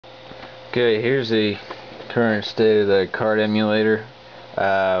Okay, here's the current state of the card emulator.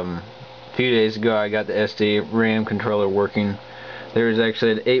 A few days ago I got the SDRAM controller working. There's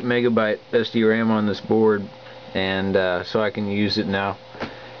actually an 8 megabyte SDRAM on this board, and so I can use it now.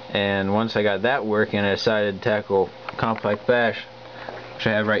 And once I got that working, I decided to tackle compactflash, which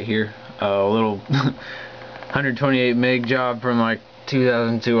I have right here. A little 128 meg job from like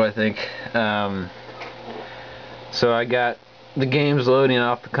 2002, I think. So I got the game's loading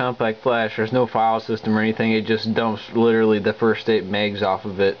off the compactflash. There's no file system or anything. It just dumps literally the first 8 megs off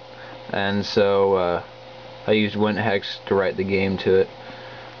of it, and so I used WinHex to write the game to it.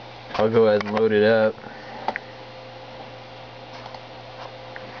 I'll go ahead and load it up.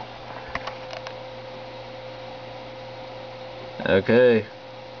 Okay,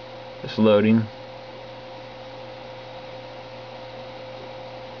 it's loading.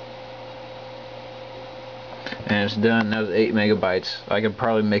 And it's done. That was 8 megabytes. I could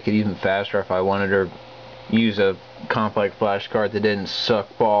probably make it even faster if I wanted, or use a compactflash card that didn't suck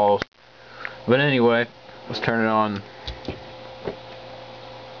balls. But anyway, let's turn it on.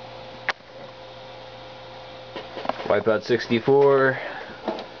 Wipeout 64.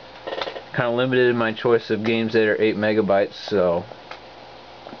 Kind of limited in my choice of games that are 8 megabytes, so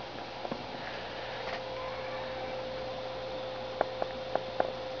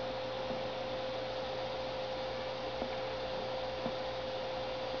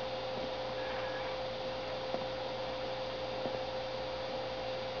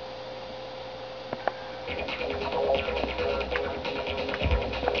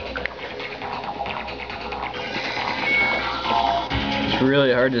it's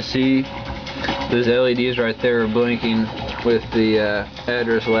really hard to see. Those LEDs right there are blinking with the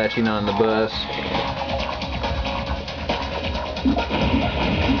address latching on the bus.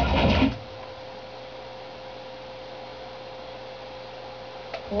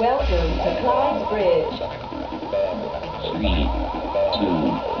 Welcome to Clyde's Bridge. 3, 2,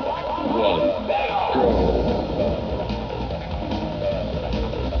 1, go.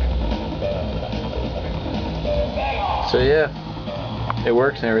 So yeah, it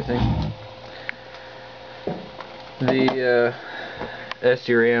works and everything. The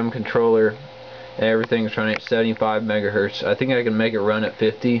SDRAM controller and everything's running at 75 megahertz. I think I can make it run at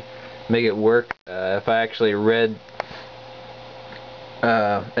 50, make it work. If I actually read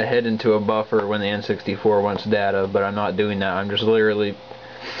ahead into a buffer when the N64 wants data, but I'm not doing that. I'm just literally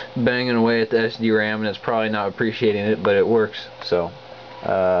banging away at the SDRAM, and it's probably not appreciating it, but it works. So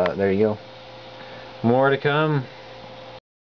there you go. More to come.